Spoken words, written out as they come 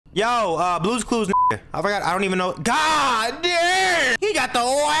Yo, Blue's Clues, nigga. I forgot, I don't even know. God damn! He got the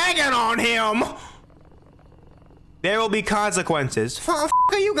wagon on him! There will be consequences. What the f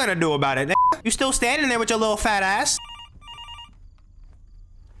are you gonna do about it, nigga? You still standing there with your little fat ass?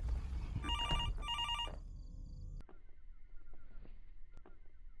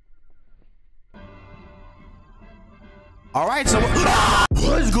 Alright, so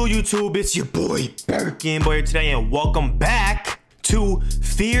what's good, YouTube? It's your boy, birkinboy today, and welcome back to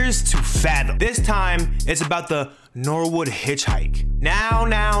Fears to Fathom. This time, it's about the Norwood hitchhike.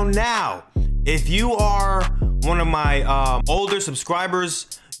 Now, if you are one of my older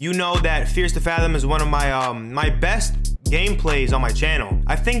subscribers, you know that Fears to Fathom is one of my my best gameplays on my channel.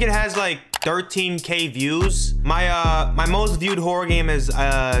 I think it has like 13K views. My most viewed horror game is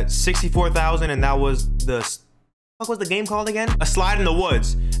 64,000, and that was what was the game called again? A Slide in the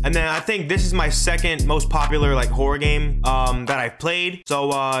Woods. And then I think this is my second most popular like horror game that I've played. So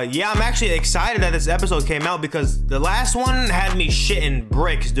yeah, I'm actually excited that this episode came out because the last one had me shitting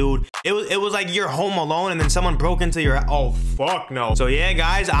bricks, dude. It was like you're home alone and then someone broke into your, oh fuck no. So yeah,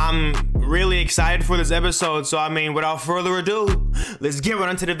 guys, I'm really excited for this episode. So I mean, without further ado, let's get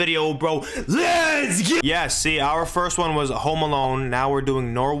right into the video, bro. Let's get. Yeah, see, our first one was Home Alone. Now we're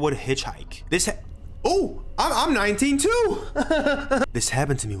doing Norwood Hitchhike. Oh, I'm 19 too. This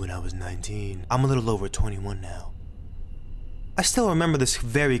happened to me when I was 19. I'm a little over 21 now. I still remember this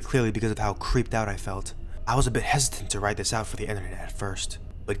very clearly because of how creeped out I felt. I was a bit hesitant to write this out for the internet at first,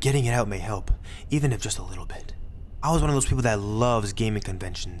 but getting it out may help, even if just a little bit. I was one of those people that loves gaming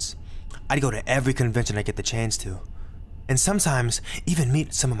conventions. I'd go to every convention I get the chance to, and sometimes even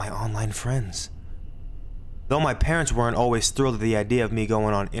meet some of my online friends. Though my parents weren't always thrilled at the idea of me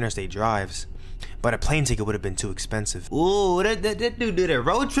going on interstate drives, but a plane ticket would have been too expensive. Ooh, that dude did a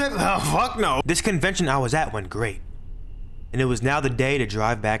road trip? Oh, fuck no. This convention I was at went great, and it was now the day to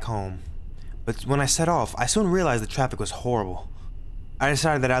drive back home. But when I set off, I soon realized the traffic was horrible. I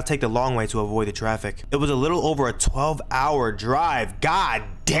decided that I'd take the long way to avoid the traffic. It was a little over a 12-hour drive. God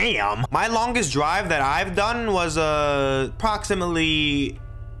damn. My longest drive that I've done was approximately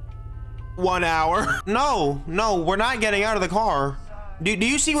 1 hour. No, we're not getting out of the car. Do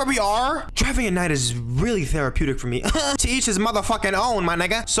you see where we are? Driving at night is really therapeutic for me. To each his motherfucking own, my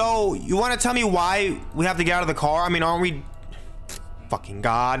nigga. So, you want to tell me why we have to get out of the car? I mean, aren't we... Fucking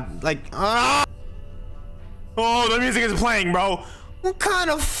God. Like, Oh, the music is playing, bro. What kind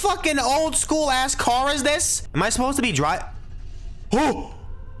of fucking old school ass car is this? Am I supposed to be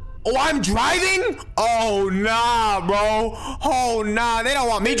Oh, I'm driving? Oh, nah, bro. Oh, nah, they don't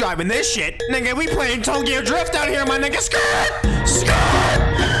want me driving this shit. Nigga, we playing Tokyo Drift out here, my nigga. Skirt!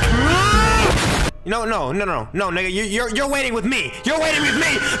 No, nigga, you're waiting with me. You're waiting with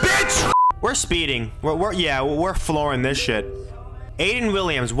me, bitch! We're speeding. We're flooring this shit. Aiden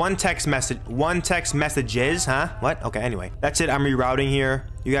Williams, one text messages, huh? What? Okay, anyway. That's it, I'm rerouting here.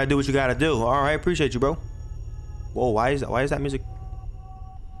 You gotta do what you gotta do. All right, appreciate you, bro. Whoa, why is that music?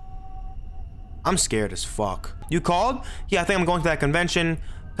 I'm scared as fuck. You called? Yeah, I think I'm going to that convention.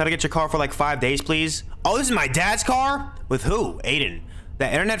 Gotta get your car for like 5 days, please. Oh, this is my dad's car? With who? Aiden.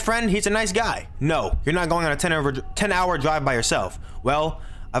 That internet friend? He's a nice guy. No, you're not going on a 10-hour drive by yourself. Well,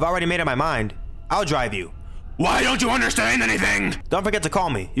 I've already made up my mind. I'll drive you. Why don't you understand anything? Don't forget to call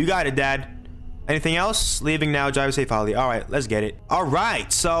me. You got it, Dad. Anything else? Leaving now. Drive safe, Holly. All right, let's get it. All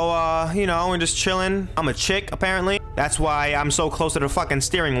right, so, you know, we're just chilling. I'm a chick, apparently. That's why I'm so close to the fucking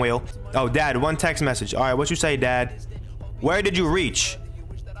steering wheel. Oh, Dad, one text message. All right, what you say, Dad? Where did you reach?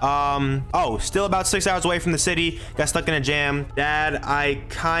 Oh, still about 6 hours away from the city. Got stuck in a jam. Dad, I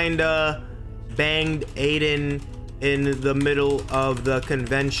kinda banged Aiden in the middle of the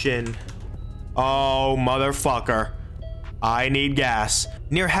convention. Oh, motherfucker. I need gas.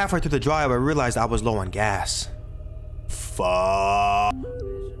 Near halfway through the drive, I realized I was low on gas. Fuck.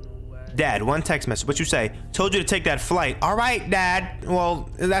 Dad, one text message. What you say? Told you to take that flight. All right, Dad. Well,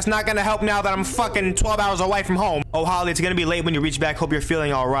 that's not gonna help now that I'm fucking 12 hours away from home. Oh, Holly, it's gonna be late when you reach back. Hope you're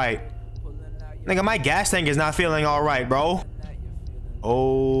feeling all right. Nigga, my gas tank is not feeling all right, bro.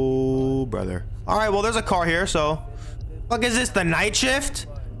 Oh, brother. All right, well, there's a car here, so. Fuck, is this the night shift?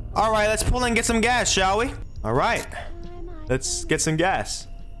 All right, let's pull and get some gas, shall we? All right. Let's get some gas.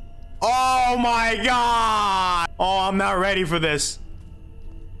 Oh my God. Oh, I'm not ready for this.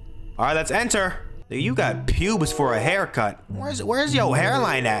 All right, let's enter. You got pubes for a haircut. Where's your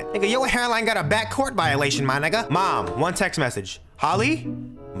hairline at? Nigga, your hairline got a backcourt violation, my nigga. Mom, one text message. Holly?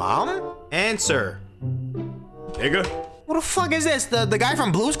 Mom? Answer. Nigga. What the fuck is this? The guy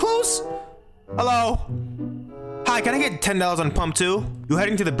from Blue's Clues? Hello? Hi, can I get $10 on pump 2? You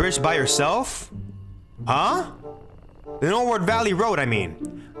heading to the bridge by yourself? Huh? The Norwood Valley Road, I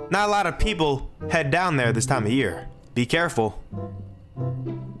mean. Not a lot of people head down there this time of year. Be careful.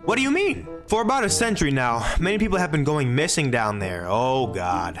 What do you mean? For about a century now, many people have been going missing down there. Oh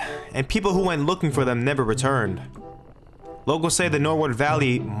God. And people who went looking for them never returned. Locals say the Norwood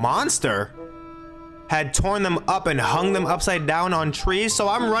Valley monster had torn them up and hung them upside down on trees, so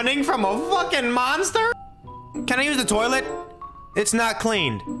I'm running from a fucking monster? Can I use the toilet? It's not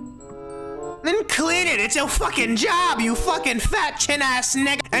cleaned. Then clean it. It's your fucking job, you fucking fat chin ass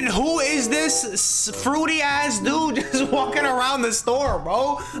nigga. And who is this fruity ass dude just walking around the store,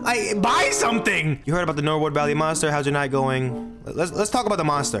 bro? Like, buy something. You heard about the Norwood Valley monster? How's your night going? Let's talk about the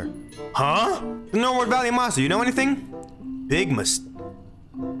monster. Huh? The Norwood Valley monster. You know anything? Big mistake.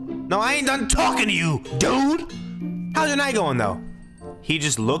 No, I ain't done talking to you, dude. How's your night going though? He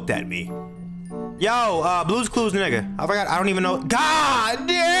just looked at me. Yo, Blue's Clues nigga. I forgot, I don't even know. God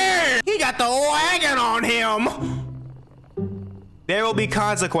damn! He got the wagon on him! There will be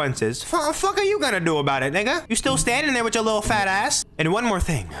consequences. Fuck are you gonna do about it, nigga? You still standing there with your little fat ass? And one more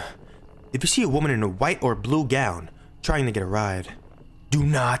thing. If you see a woman in a white or blue gown trying to get a ride, do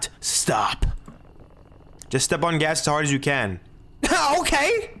not stop. Just step on gas as hard as you can.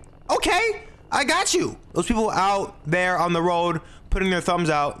 Okay, I got you. Those people out there on the road putting their thumbs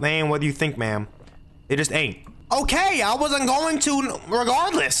out, they ain't what you think, ma'am. They just ain't. Okay, I wasn't going to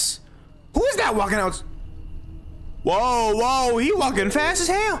regardless. Who is that walking out? Whoa, he walking fast as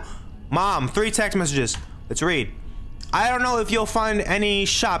hell. Mom, 3 text messages. Let's read. I don't know if you'll find any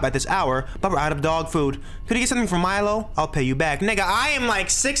shop at this hour, but we're out of dog food. Could you get something from Milo? I'll pay you back. Nigga, I am like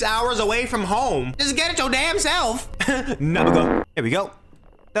 6 hours away from home. Just get it your damn self. Never go. Here we go.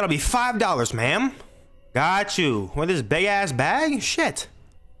 That'll be $5, ma'am. Got you. With this big ass bag? Shit.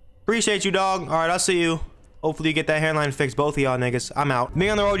 Appreciate you, dog. All right, I'll see you. Hopefully you get that hairline fixed, both of y'all niggas. I'm out.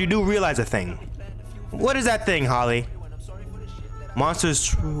 Being on the road, you do realize a thing. What is that thing, Holly? Monsters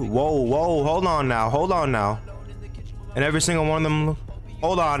true. Whoa, hold on now. And every single one of them,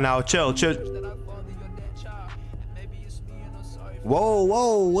 hold on now, chill.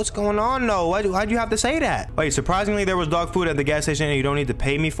 Whoa, what's going on though? Why'd you have to say that? Wait, surprisingly there was dog food at the gas station and you don't need to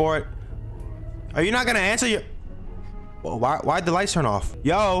pay me for it? Are you not gonna answer your... Whoa, why'd the lights turn off?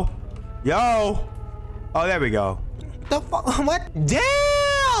 Yo. Oh, there we go. The fuck, what?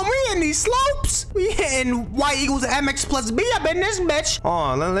 Damn, we in these slopes. We hitting Y equals MX plus B up in this bitch.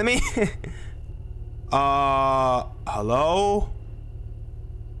 Oh, let me... hello?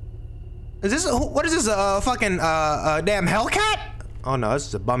 Is this, what is this, fucking, damn Hellcat? Oh no, this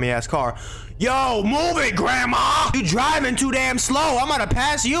is a bummy ass car. Yo, move it, grandma! You driving too damn slow, I'm gonna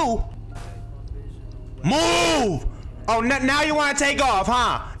pass you. Move! Oh, now you wanna take off,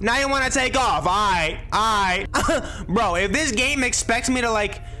 huh? Now you wanna take off, alright. Bro, if this game expects me to,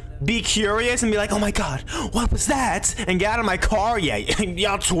 like, be curious and be like, oh my God, what was that? And get out of my car, yeah,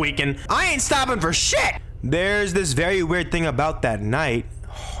 y'all tweaking. I ain't stopping for shit. There's this very weird thing about that night.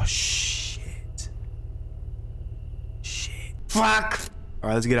 Oh, shit. Fuck. All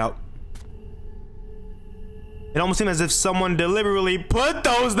right, let's get out. It almost seemed as if someone deliberately put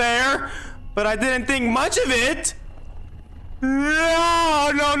those there, but I didn't think much of it.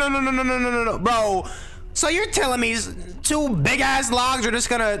 No, bro. So you're telling me 2 big ass logs are just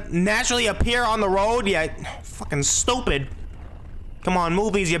gonna naturally appear on the road? Yeah, fucking stupid. Come on,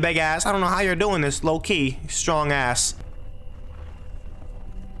 movies, you big ass. I don't know how you're doing this, low key, strong ass.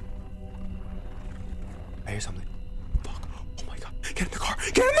 I hear something. Fuck. Oh my God. Get in the car.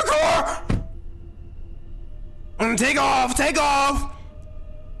 Get in the car! Take off.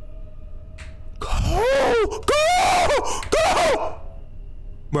 Go.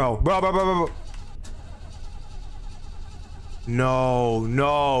 Bro. No,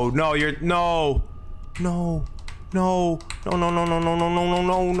 you're no.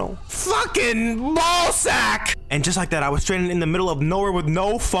 Fucking ball sack! And just like that, I was stranded in the middle of nowhere with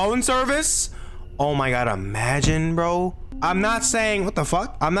no phone service. Oh my God, imagine, bro. I'm not saying, what the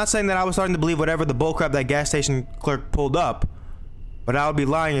fuck? I'm not saying that I was starting to believe whatever the bullcrap that gas station clerk pulled up, but I would be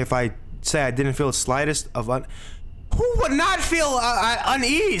lying if I say I didn't feel the slightest of who would not feel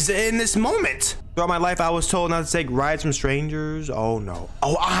unease in this moment? Throughout my life, I was told not to take rides from strangers. Oh no.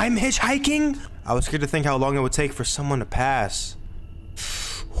 Oh, I'm hitchhiking? I was scared to think how long it would take for someone to pass.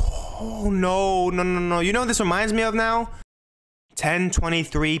 Oh no. You know what this reminds me of now?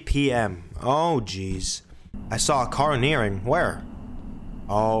 10:23 p.m. Oh geez. I saw a car nearing. Where?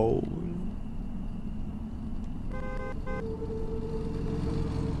 Oh.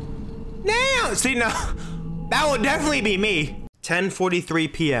 Damn! See, now, that would definitely be me.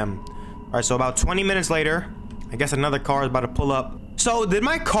 10:43 p.m. All right, so about 20 minutes later, I guess another car is about to pull up. So did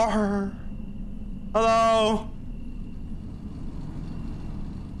my car... Hello?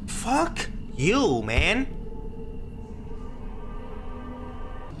 Fuck you, man.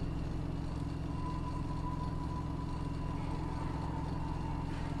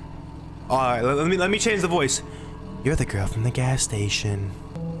 Alright, let me change the voice. You're the girl from the gas station.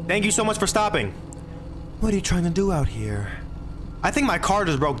 Thank you so much for stopping. What are you trying to do out here? I think my car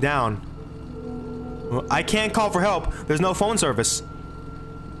just broke down. Well, I can't call for help. There's no phone service.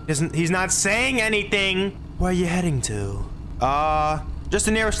 He's not saying anything. Where are you heading to? Just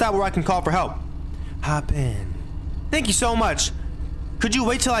the nearest stop where I can call for help. Hop in. Thank you so much. Could you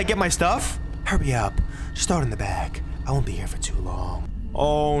wait till I get my stuff? Hurry up. Just throw it in the bag. I won't be here for too long.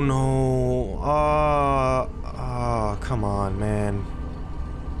 Oh no. Come on, man.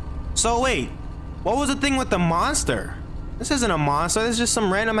 So wait, what was the thing with the monster? This isn't a monster, this is just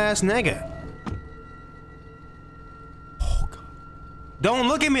some random ass nigga. Oh god. Don't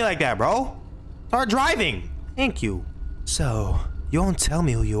look at me like that, bro. Start driving. Thank you. So, you won't tell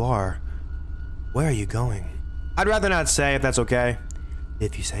me who you are. Where are you going? I'd rather not say, if that's okay.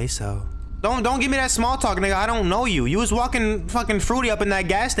 If you say so. Don't give me that small talk, nigga. I don't know you. You was walking fucking fruity up in that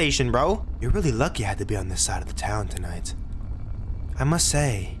gas station, bro. You're really lucky I had to be on this side of the town tonight. I must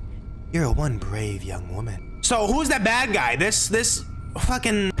say, you're one brave young woman. So who's that bad guy? This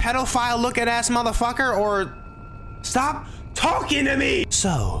fucking pedophile looking ass motherfucker, or stop talking to me?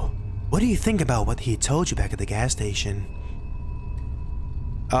 So, what do you think about what he told you back at the gas station?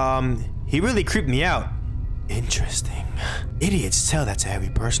 He really creeped me out. Interesting. Idiots tell that to every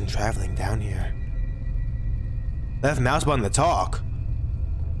person traveling down here. Left mouse button to talk.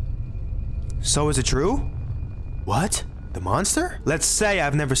 So is it true? What? The monster? Let's say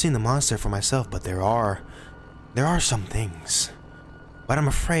I've never seen the monster for myself, but there are some things. But I'm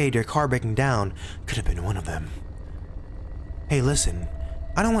afraid your car breaking down could have been one of them. Hey, listen.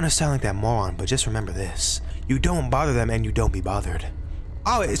 I don't want to sound like that moron, but just remember this. You don't bother them and you don't be bothered.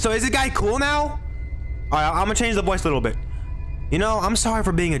 Oh, so is the guy cool now? Alright, I'm gonna change the voice a little bit. You know, I'm sorry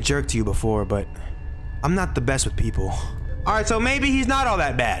for being a jerk to you before, but I'm not the best with people. Alright, so maybe he's not all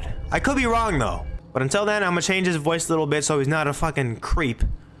that bad. I could be wrong though. But until then, I'm gonna change his voice a little bit so he's not a fucking creep.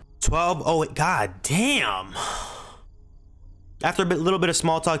 12, oh wait, god damn. After a little bit of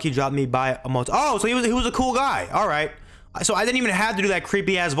small talk, he dropped me by a motel. Oh, so he was a cool guy. Alright. So I didn't even have to do that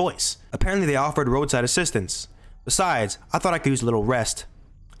creepy ass voice. Apparently they offered roadside assistance. Besides, I thought I could use a little rest.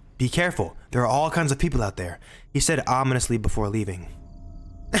 Be careful, there are all kinds of people out there, he said ominously before leaving.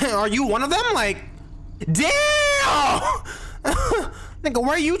 Are you one of them? Like, damn! Nigga,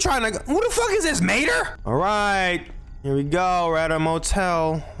 where are you trying to go? Who the fuck is this, Mater? Alright, here we go, we're at a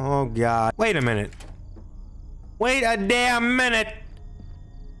motel. Oh god. Wait a minute. Wait a damn minute.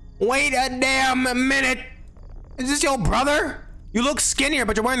 Wait a damn minute. Is this your brother? You look skinnier,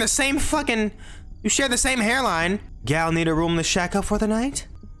 but you're wearing the same fucking... You share the same hairline. Gal need a room to shack up for the night?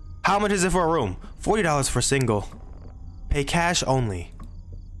 How much is it for a room? $40 for single. Pay cash only.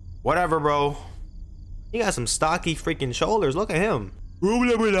 Whatever, bro. He got some stocky freaking shoulders. Look at him. Room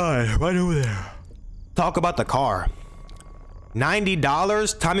number 9, right over there. Talk about the car.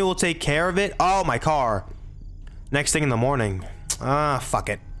 $90? Tommy will take care of it? Oh, my car. Next thing in the morning. Fuck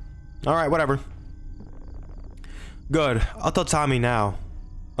it. Alright, whatever. Good. I'll tell Tommy now.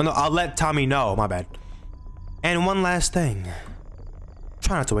 Oh, no, I'll let Tommy know. My bad. And one last thing.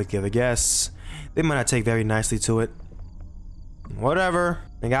 Try not to wake the other guests. They might not take very nicely to it. Whatever.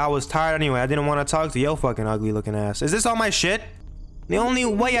 Think I was tired anyway. I didn't want to talk to your fucking ugly looking ass. Is this all my shit? The only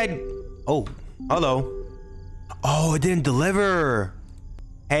way I... Oh, hello. Oh, it didn't deliver.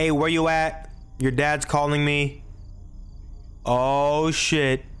 Hey, where you at? Your dad's calling me. Oh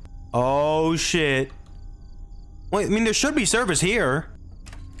shit. Oh shit. Wait, I mean, there should be service here.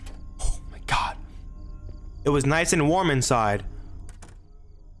 Oh my god. It was nice and warm inside.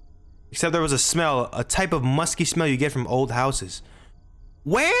 Except there was a smell, a type of musky smell you get from old houses.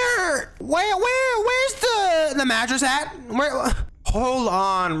 Where's the mattress at? Where? Hold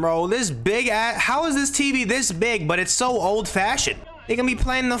on, bro. This big ass, how is this TV this big, but it's so old fashioned? They can be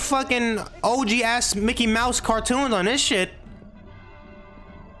playing the fucking OG ass Mickey Mouse cartoons on this shit.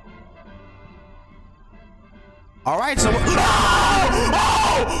 All right, so.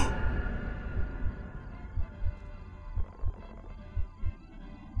 Oh!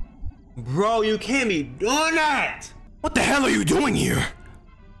 Bro, you can't be doing that! What the hell are you doing here?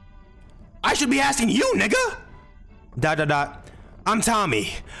 I should be asking you, nigga! ... I'm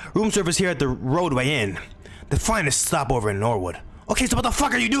Tommy. Room service here at the Roadway Inn. The finest stopover in Norwood. Okay, so what the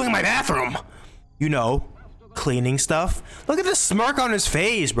fuck are you doing in my bathroom? You know, cleaning stuff. Look at the smirk on his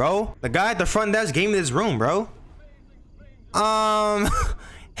face, bro. The guy at the front desk gave me this room, bro. I'm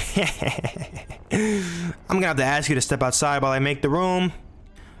gonna have to ask you to step outside while I make the room.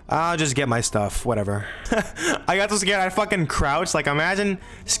 I'll just get my stuff, whatever. I got so scared I fucking crouched. Like, imagine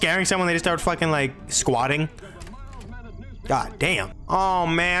scaring someone, they just start fucking like squatting. God damn. Oh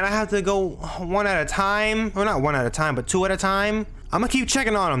man, I have to go one at a time. Well, not one at a time, but two at a time. I'm gonna keep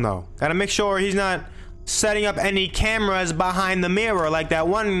checking on him though. Gotta make sure he's not setting up any cameras behind the mirror like that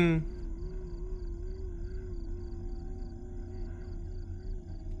one.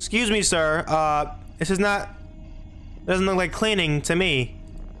 Excuse me, sir. This is not, doesn't look like cleaning to me.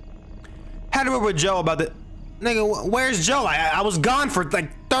 Had to work with Joe about the, nigga, where's Joe? I was gone for like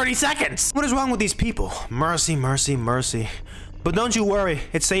 30 seconds. What is wrong with these people? Mercy, mercy, mercy. But don't you worry,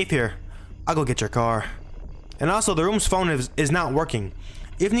 it's safe here. I'll go get your car. And also, the room's phone is not working.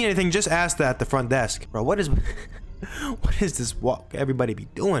 If you need anything, just ask that at the front desk. Bro, what is this walk everybody be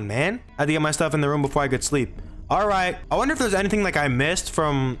doing, man? I had to get my stuff in the room before I could sleep. All right, I wonder if there's anything like I missed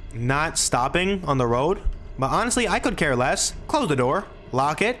from not stopping on the road. But honestly, I could care less. Close the door,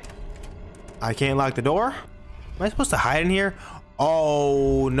 lock it. I can't lock the door. Am I supposed to hide in here?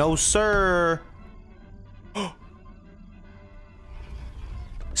 Oh, no, sir.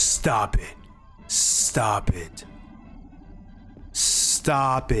 Stop it. Stop it.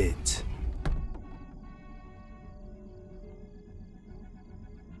 Stop it.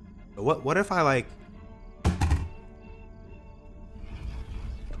 What if I like...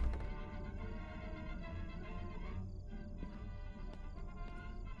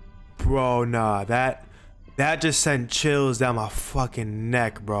 Bro, nah, that just sent chills down my fucking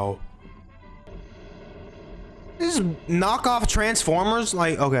neck, bro. This is knockoff Transformers,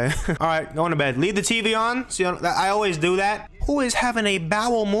 like, okay. All right, going to bed. Leave the TV on. See, I always do that. Who is having a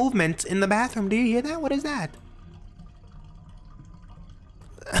bowel movement in the bathroom? Do you hear that? What is that?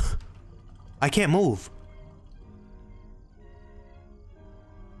 I can't move.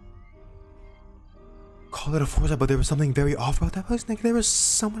 Call it a foresight, but there was something very off about that place. Like there was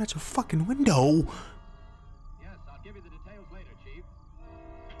someone at your fucking window. Yes, I'll give you the details later, Chief.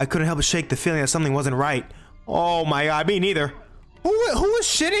 I couldn't help but shake the feeling that something wasn't right. Oh my god, me neither. Who was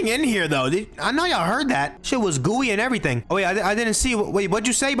shitting in here though? I know y'all heard that. Shit was gooey and everything. Oh wait, I didn't see. Wait, what'd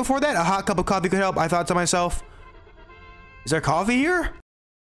you say before that? A hot cup of coffee could help. I thought to myself, is there coffee here?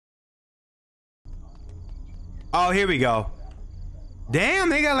 Oh, here we go. Damn,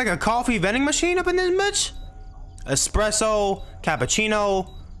 they got like a coffee vending machine up in this bitch. Espresso,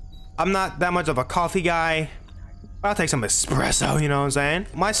 cappuccino. I'm not that much of a coffee guy. I'll take some espresso, you know what I'm saying?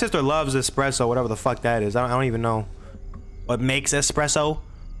 My sister loves espresso, whatever the fuck that is. I don't even know what makes espresso.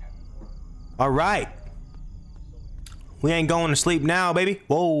 All right. We ain't going to sleep now, baby.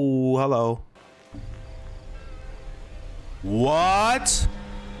 Whoa, hello. What?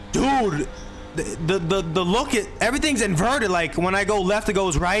 Dude. The look at everything's inverted. Like when I go left, it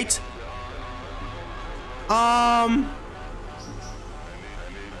goes right.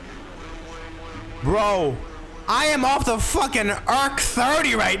 Bro, I am off the fucking ERC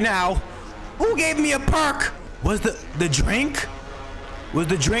 30 right now. Who gave me a perk? Was the drink? Was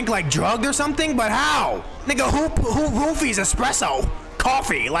the drink like drugged or something? But how? Nigga, who roofies espresso?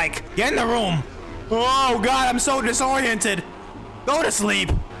 Coffee, like, get in the room. Oh God, I'm so disoriented. Go to sleep.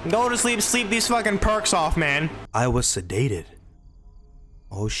 Go to sleep, sleep these fucking perks off, man. I was sedated.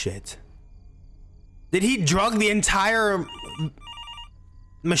 Oh shit. Did he drug the entire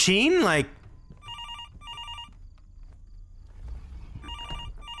machine? Like...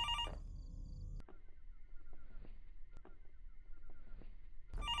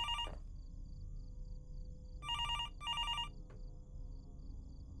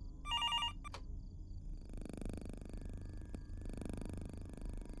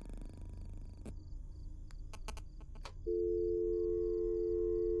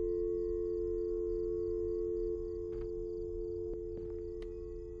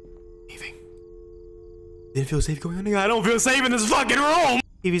 Didn't feel safe going in. I don't feel safe in this fucking room.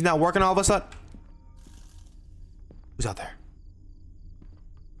 TV's not working all of a sudden. Who's out there?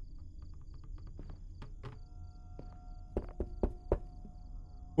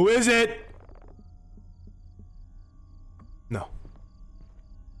 Who is it? No.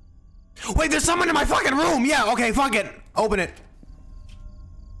 Wait, there's someone in my fucking room. Yeah, okay, fuck it. Open it.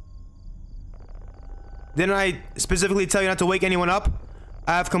 Didn't I specifically tell you not to wake anyone up?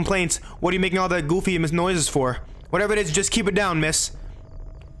 I have complaints. What are you making all that goofy noises for? Whatever it is, just keep it down, miss.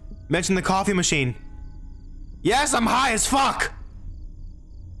 Mention the coffee machine. Yes, I'm high as fuck.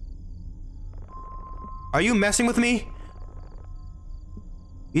 Are you messing with me?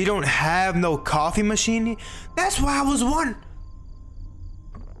 You don't have no coffee machine? That's why I was one.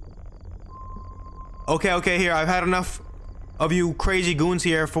 Okay, here. I've had enough of you crazy goons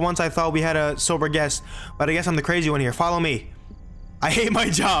here. For once, I thought we had a sober guest, but I guess I'm the crazy one here. Follow me. I hate my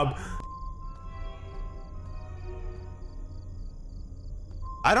job.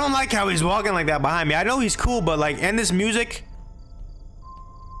 I don't like how he's walking like that behind me. I know he's cool, but like, and this music.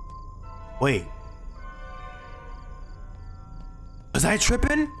 Wait. Was I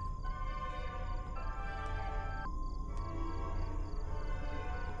tripping?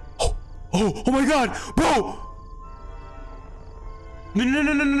 Oh my God, bro.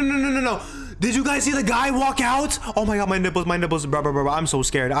 No. Did you guys see the guy walk out? Oh my God, my nipples, bro. I'm so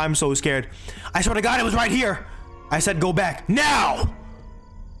scared. I swear to God, it was right here. I said, go back now.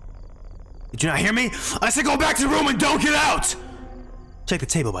 Did you not hear me? I said, go back to the room and don't get out. Check the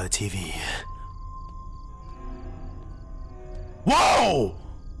table by the TV. Whoa!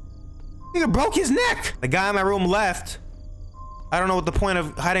 Nigga broke his neck. The guy in my room left. I don't know what the point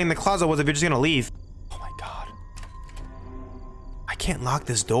of hiding in the closet was if you're just gonna leave. Oh my God. I can't lock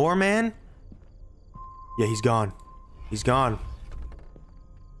this door, man. Yeah, he's gone. He's gone.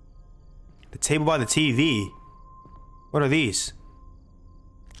 The table by the TV. What are these?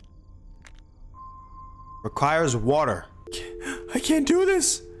 Requires water. I can't do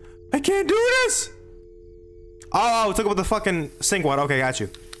this. I can't do this. Oh, took up the fucking sink water. Okay, got you.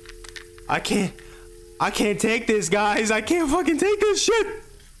 I can't take this, guys. I can't fucking take this shit.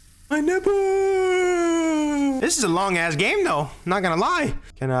 My nipple. This is a long ass game though. Not gonna lie.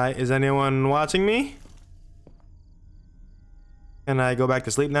 Is anyone watching me? Can I go back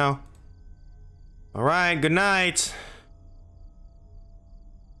to sleep now? All right, good night.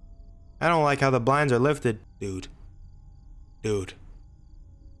 I don't like how the blinds are lifted. Dude.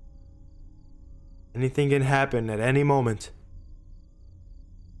 Anything can happen at any moment.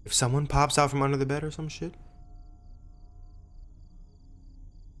 If someone pops out from under the bed or some shit.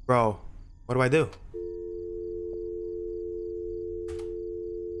 Bro, what do I do?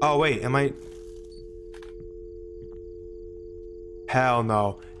 Oh wait, am I? Hell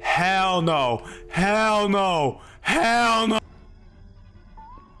no. Hell no. Hell no. Hell no.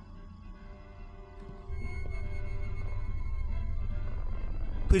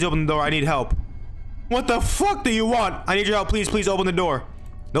 Please open the door. I need help. What the fuck do you want? I need your help. Please open the door.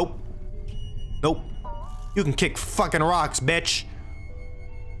 Nope. You can kick fucking rocks, bitch.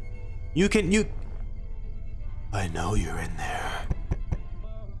 I know you're in there.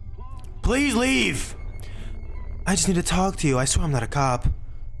 Please leave. I just need to talk to you. I swear I'm not a cop.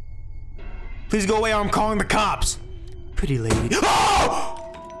 Please go away or I'm calling the cops. Pretty lady. Oh!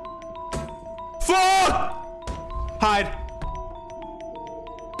 Fuck! Hide.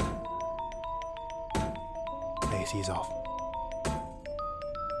 AC's off.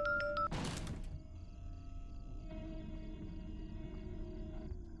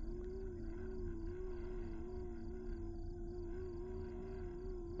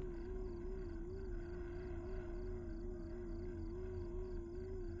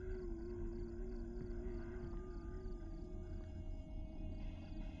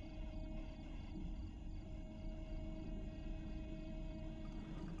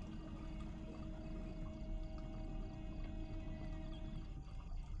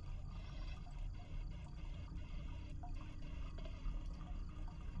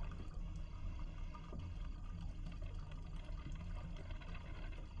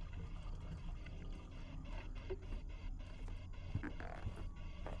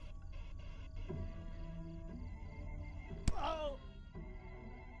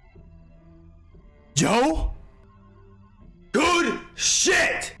 Joe? Good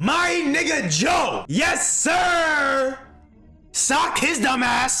shit! My nigga Joe! Yes, sir! Sock his dumb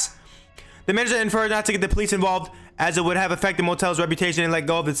ass! The manager inferred not to get the police involved as it would have affected the motel's reputation and let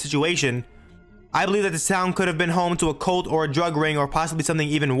go of the situation. I believe that this town could have been home to a cult or a drug ring or possibly something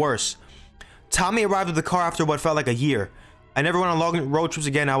even worse. Tommy arrived with the car after what felt like a year. I never went on long road trips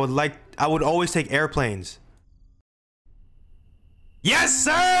again. I would always take airplanes. Yes,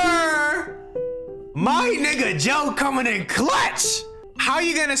 sir! My nigga Joe coming in clutch! How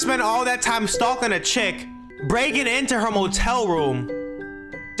you gonna spend all that time stalking a chick, breaking into her motel room,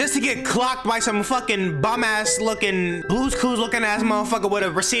 just to get clocked by some fucking bum-ass looking, Blue's Clues looking ass motherfucker with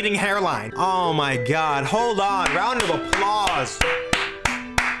a receding hairline? Oh my God, hold on, round of applause.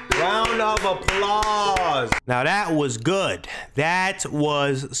 Round of applause. Now that was good. That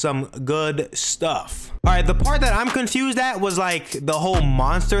was some good stuff. All right, the part that I'm confused at was like the whole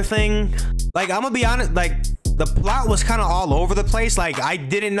monster thing. Like, I'm gonna be honest, like the plot was kind of all over the place. Like, I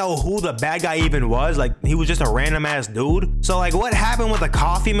didn't know who the bad guy even was. Like, he was just a random ass dude. So like, what happened with the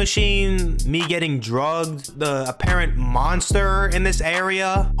coffee machine, me getting drugged, the apparent monster in this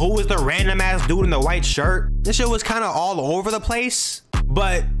area, who was the random ass dude in the white shirt? This shit was kind of all over the place.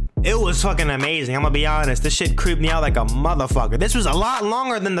 But It was fucking amazing. I'm gonna be honest. This shit creeped me out like a motherfucker. This was a lot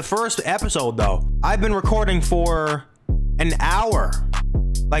longer than the first episode though. I've been recording for an hour.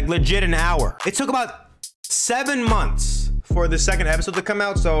 Like legit an hour. It took about 7 months for the second episode to come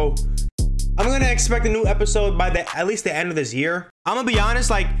out, so I'm gonna expect a new episode by at least the end of this year. I'm gonna be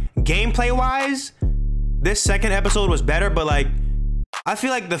honest, like gameplay wise, this second episode was better, but like I feel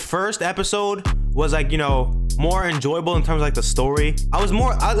like the first episode was like, you know, more enjoyable in terms of like the story. I was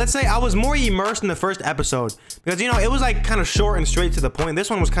more, let's say I was more immersed in the first episode because, you know, it was like kind of short and straight to the point. This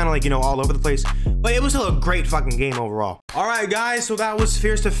one was kind of like, you know, all over the place, but it was still a great fucking game overall. All right, guys, so that was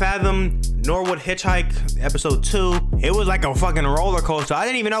Fears to Fathom Norwood Hitchhike episode 2. It was like a fucking roller coaster. I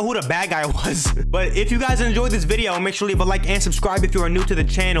didn't even know who the bad guy was. But if you guys enjoyed this video, make sure to leave a like and subscribe if you are new to the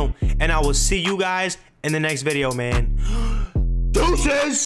channel, and I will see you guys in the next video, man. Deuces!